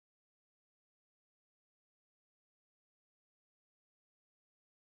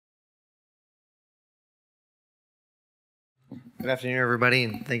Good afternoon, everybody,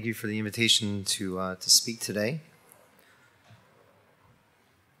 and thank you for the invitation to speak today.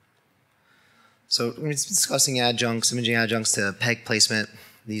 So we're going to be discussing adjuncts, imaging adjuncts to PEG placement.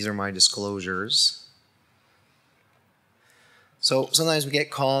 These are my disclosures. So sometimes we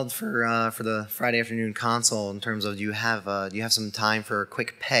get called for the Friday afternoon consult in terms of do you have some time for a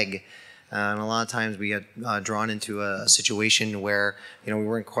quick PEG? And a lot of times we get drawn into a situation where we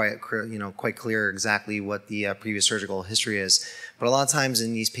weren't quite clear exactly what the previous surgical history is. But a lot of times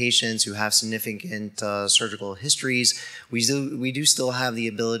in these patients who have significant surgical histories, we do still have the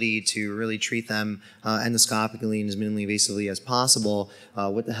ability to really treat them endoscopically and as minimally invasively as possible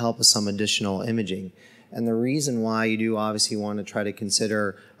with the help of some additional imaging. And the reason why you do obviously want to try to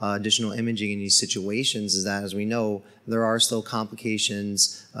consider additional imaging in these situations is that, as we know, there are still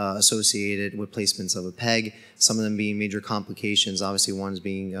complications associated with placements of a PEG, some of them being major complications, obviously ones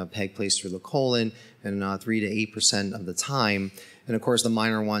being PEG placed through the colon and 3 to 8% of the time. And of course, the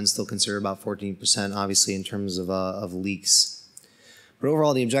minor ones still consider about 14%, obviously, in terms of leaks. But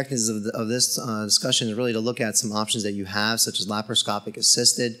overall, the objectives of this discussion is really to look at some options that you have, such as laparoscopic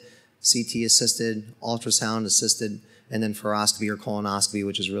assisted, CT assisted, ultrasound assisted, and then fluoroscopy or colonoscopy,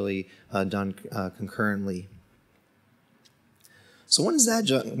 which is really done concurrently. So when is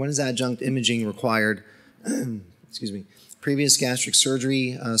adjunct imaging required? Excuse me. Previous gastric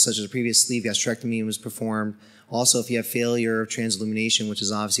surgery, such as a previous sleeve gastrectomy, was performed. Also, if you have failure of transillumination, which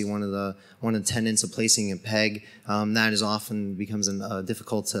is obviously one of the tenets of placing a PEG, that is often becomes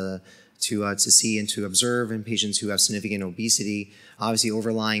difficult to see and to observe in patients who have significant obesity. Obviously,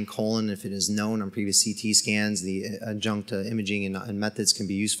 overlying colon, if it is known on previous CT scans, the adjunct imaging and methods can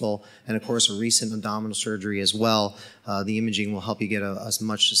be useful. And of course, a recent abdominal surgery as well, the imaging will help you get a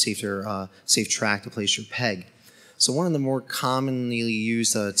much safe track to place your PEG. So one of the more commonly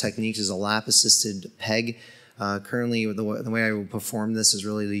used techniques is a lap-assisted PEG. Currently, the way I will perform this is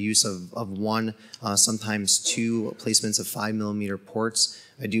really the use of one, sometimes two placements of 5 millimeter ports.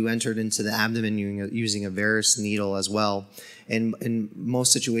 I do enter it into the abdomen using a Varus needle as well. And in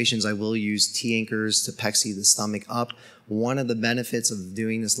most situations, I will use T-anchors to pexy the stomach up. One of the benefits of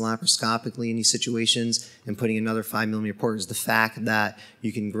doing this laparoscopically in these situations and putting another 5 millimeter port is the fact that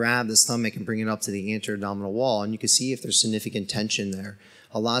you can grab the stomach and bring it up to the anteroabdominal wall, and you can see if there's significant tension there.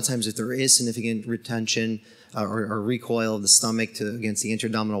 A lot of times, if there is significant retention or recoil of the stomach against the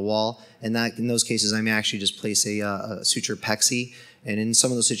anteroabdominal wall, and in those cases, I may actually just place a suture pexy. And in some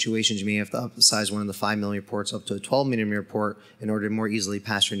of those situations, you may have to upsize one of the 5 millimeter ports up to a 12 millimeter port in order to more easily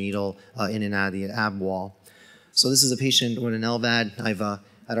pass your needle in and out of the ab wall. So this is a patient with an LVAD.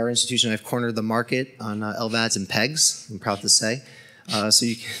 At our institution, I've cornered the market on LVADs and PEGs, I'm proud to say. So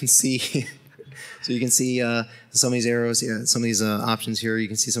you can see some of these arrows, some of these options here. You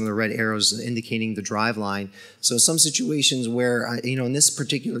can see some of the red arrows indicating the drive line. So some situations where, in this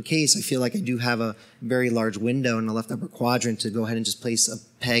particular case, I feel like I do have a very large window in the left upper quadrant to go ahead and just place a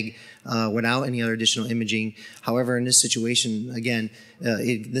PEG without any other additional imaging. However, in this situation, again,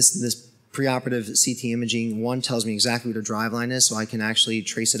 this preoperative CT imaging, one tells me exactly what the drive line is, so I can actually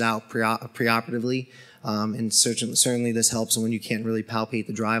trace it out preoperatively. And certainly this helps when you can't really palpate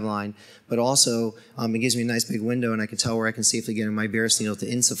the drive line, but also it gives me a nice big window and I can tell where I can safely get in my Varus needle to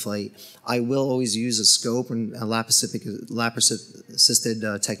insufflate. I will always use a scope and a lap-assisted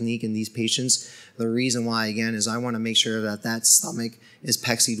technique in these patients. The reason why, again, is I want to make sure that stomach is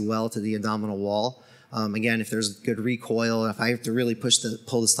pexied well to the abdominal wall. Again, if there's good recoil, if I have to really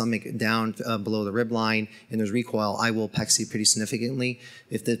pull the stomach down below the rib line and there's recoil, I will pexy pretty significantly.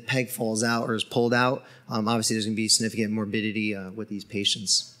 If the PEG falls out or is pulled out, obviously there's going to be significant morbidity with these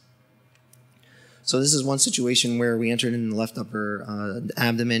patients. So this is one situation where we entered in the left upper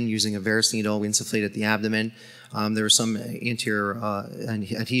abdomen using a Varus needle. We insufflated the abdomen. There was some anterior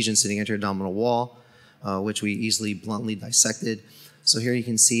adhesion to the anteroabdominal wall, which we easily bluntly dissected. So here you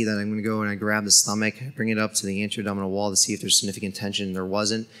can see that I'm going to go and I grab the stomach, bring it up to the anteroabdominal wall to see if there's significant tension. There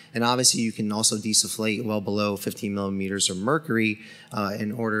wasn't. And obviously you can also desufflate well below 15 millimeters of mercury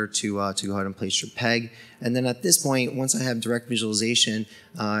in order to go ahead and place your PEG. And then at this point, once I have direct visualization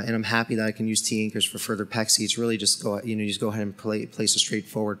and I'm happy that I can use T-anchors for further pexy, it's really just go ahead and place a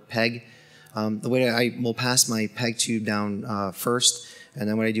straightforward PEG. The way I will pass my PEG tube down first, and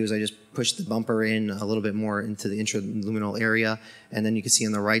then what I do is I just push the bumper in a little bit more into the intraluminal area, and then you can see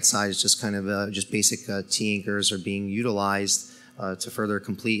on the right side it's just kind of just basic T-anchors are being utilized to further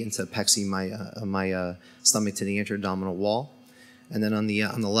complete and to pexy my stomach to the anteroabdominal wall. And then on the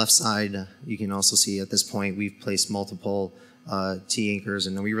left side, you can also see at this point we've placed multiple T-anchors,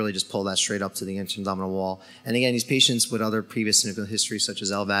 and then we really just pull that straight up to the abdominal wall. And again, these patients with other previous significant history, such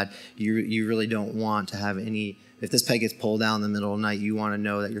as LVAD, you really don't want to have any if this peg gets pulled out in the middle of the night, you want to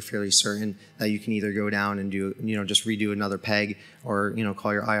know that you're fairly certain that you can either go down and do, just redo another peg, or,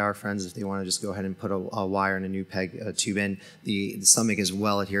 call your IR friends if they want to just go ahead and put a wire and a new peg tube in. The stomach is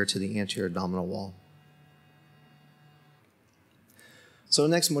well adhered to the anterior abdominal wall. So the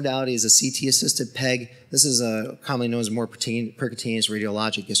next modality is a CT-assisted PEG. This is commonly known as more percutaneous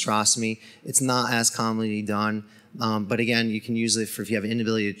radiologic gastrostomy. It's not as commonly done, but again, you can use it for if you have an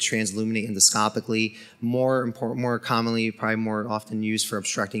inability to transilluminate endoscopically. More commonly, probably more often used for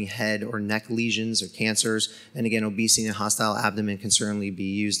obstructing head or neck lesions or cancers. And again, obesity and hostile abdomen can certainly be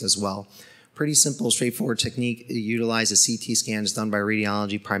used as well. Pretty simple, straightforward technique. It utilizes CT scans done by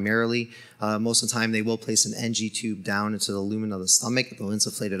radiology primarily. Most of the time, they will place an NG tube down into the lumen of the stomach. They'll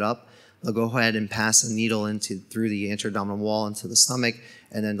insufflate it up. They'll go ahead and pass a needle through the anterior-abdominal wall into the stomach,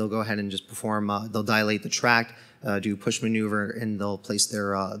 and then they'll go ahead and just perform. They'll dilate the tract, do push maneuver, and they'll place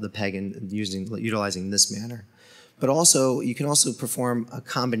the PEG utilizing this manner. But also, you can also perform a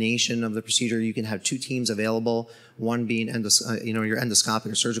combination of the procedure. You can have two teams available, one being your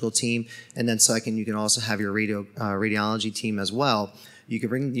endoscopic or surgical team, and then second, you can also have your radiology team as well. You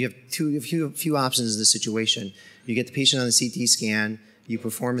have a few options in this situation. You get the patient on the CT scan, you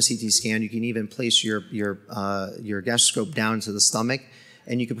perform a CT scan, you can even place your gastroscope down to the stomach,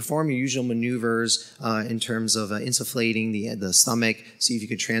 and you can perform your usual maneuvers in terms of insufflating the stomach, see if you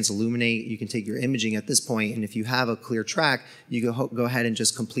could transilluminate. You can take your imaging at this point, and if you have a clear track, you go ahead and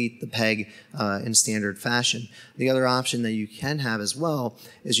just complete the PEG in standard fashion. The other option that you can have as well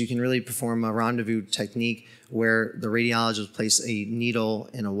is you can really perform a rendezvous technique where the radiologist will place a needle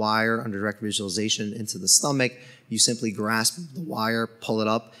and a wire under direct visualization into the stomach. You simply grasp the wire, pull it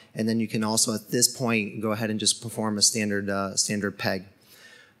up, and then you can also at this point go ahead and just perform a standard PEG.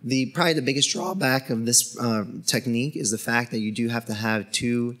 Probably the biggest drawback of this technique is the fact that you do have to have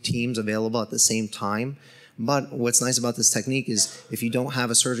two teams available at the same time. But what's nice about this technique is if you don't have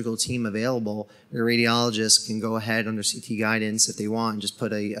a surgical team available, your radiologist can go ahead under CT guidance if they want and just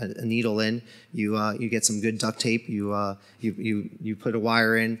put a needle in. You get some good duct tape. You put a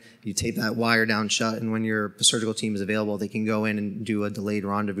wire in. You tape that wire down shut, and when your surgical team is available, they can go in and do a delayed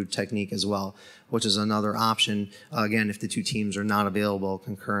rendezvous technique as well, which is another option, again, if the two teams are not available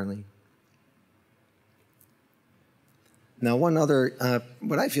concurrently. Now, one other,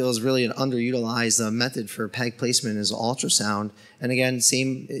 what I feel is really an underutilized method for PEG placement is ultrasound. And again,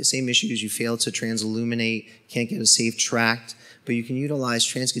 same issues. You fail to transilluminate, can't get a safe tract, but you can utilize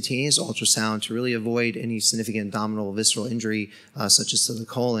transcutaneous ultrasound to really avoid any significant abdominal visceral injury, such as to the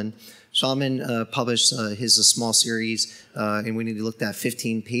colon. Shulman published his small series, and we looked at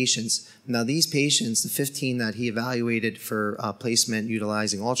 15 patients. Now, these patients, the 15 that he evaluated for placement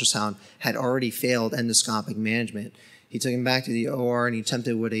utilizing ultrasound, had already failed endoscopic management. He took him back to the OR and he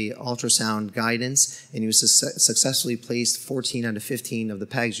attempted with a ultrasound guidance, and he was successfully placed 14 out of 15 of the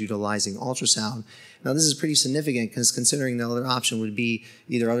PEGs utilizing ultrasound. Now, this is pretty significant because considering the other option would be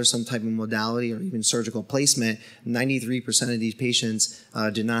either some type of modality or even surgical placement, 93% of these patients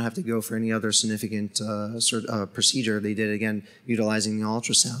did not have to go for any other significant procedure. They did, again, utilizing the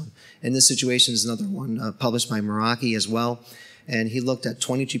ultrasound. And this situation is another one published by Meraki as well. And he looked at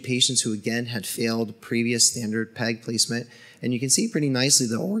 22 patients who, again, had failed previous standard PEG placement. And you can see pretty nicely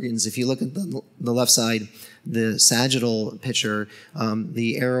the organs. If you look at the left side, the sagittal picture,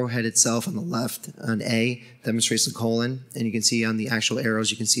 the arrowhead itself on the left, on A, demonstrates the colon. And you can see on the actual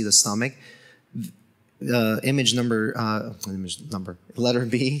arrows, you can see the stomach. Letter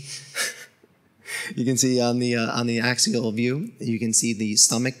B. You can see on the axial view, you can see the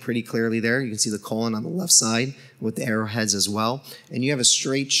stomach pretty clearly there. You can see the colon on the left side with the arrowheads as well. And you have a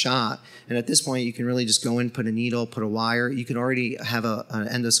straight shot. And at this point, you can really just go in, put a needle, put a wire. You can already have an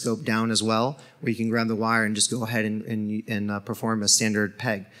endoscope down as well, where you can grab the wire and just go ahead and perform a standard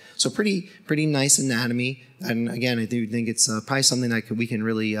PEG. So pretty nice anatomy. And again, I do think it's probably something that we can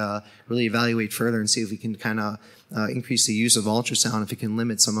really evaluate further and see if we can kind of increase the use of ultrasound, if it can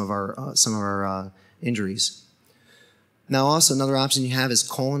limit some of our injuries. Now, also another option you have is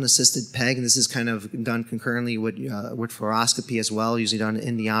colon-assisted PEG, and this is kind of done concurrently with fluoroscopy as well, usually done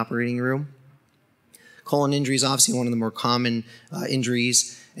in the operating room. Colon injury is obviously one of the more common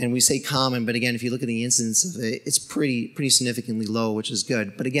injuries, and we say common, but again, if you look at the incidence of it, it's pretty significantly low, which is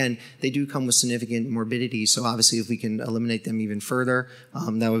good. But again, they do come with significant morbidity, so obviously if we can eliminate them even further,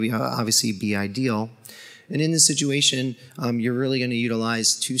 that would obviously be ideal. And in this situation, you're really going to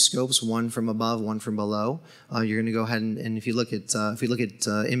utilize two scopes, one from above, one from below. You're going to go ahead and if you look at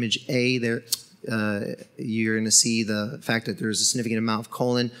image A there, you're going to see the fact that there's a significant amount of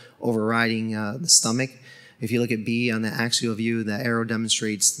colon overriding the stomach. If you look at B on the axial view, the arrow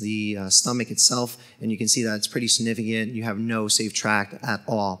demonstrates the stomach itself, and you can see that it's pretty significant. You have no safe tract at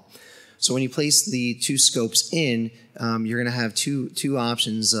all. So when you place the two scopes in, you're going to have two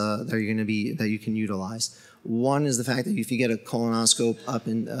options that you can utilize. One is the fact that if you get a colonoscope up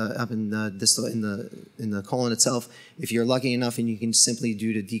in the distal in the colon itself, if you're lucky enough and you can simply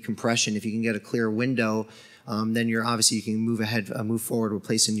do the decompression, if you can get a clear window, then you can move forward with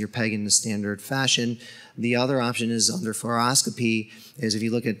placing your peg in the standard fashion. The other option is under fluoroscopy. Is if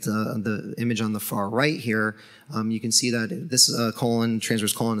you look at the image on the far right here, you can see that this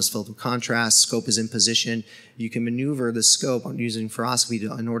transverse colon is filled with contrast. Scope is in position. You can maneuver the scope using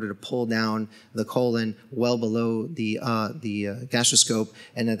fluoroscopy in order to pull down the colon well below the gastroscope,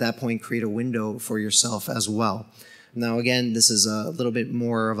 and at that point create a window for yourself as well. Now, again, this is a little bit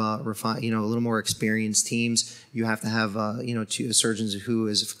more of a a little more experienced teams. You have to have, two surgeons who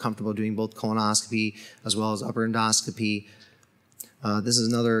is comfortable doing both colonoscopy as well as upper endoscopy. This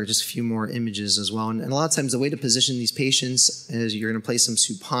is just a few more images as well. And a lot of times the way to position these patients is you're going to place them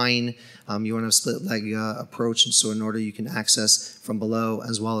supine. You want a split leg approach, and so in order you can access from below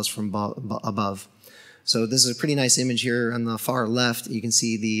as well as from above. So this is a pretty nice image here on the far left. You can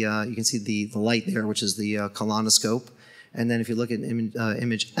see the light there, which is the colonoscope. And then if you look at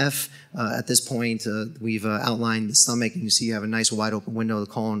image F, at this point we've outlined the stomach, and you see you have a nice wide open window. The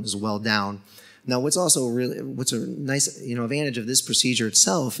colon is well down. Now, what's a nice advantage of this procedure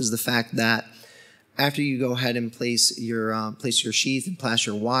itself is the fact that after you go ahead and place your sheath and place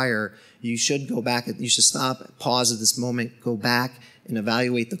your wire, you should go back. You should stop, pause at this moment, go back and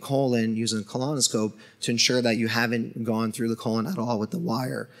evaluate the colon using a colonoscope to ensure that you haven't gone through the colon at all with the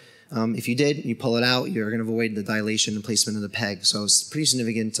wire. If you did, you pull it out, you're going to avoid the dilation and placement of the peg. So it's a pretty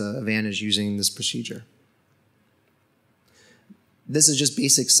significant advantage using this procedure. This is just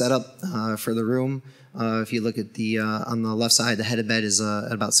basic setup for the room. If you look at on the left side, the head of bed is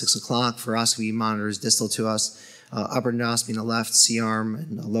at about 6 o'clock. Fluoroscopy monitor is distal to us. Upper endoscopy on the left, C-arm,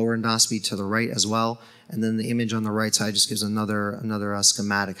 and lower endoscopy to the right as well. And then the image on the right side just gives another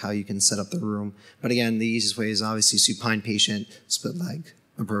schematic how you can set up the room. But again, the easiest way is obviously supine patient, split leg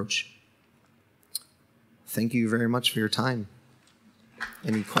approach. Thank you very much for your time.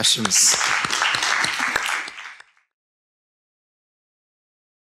 Any questions?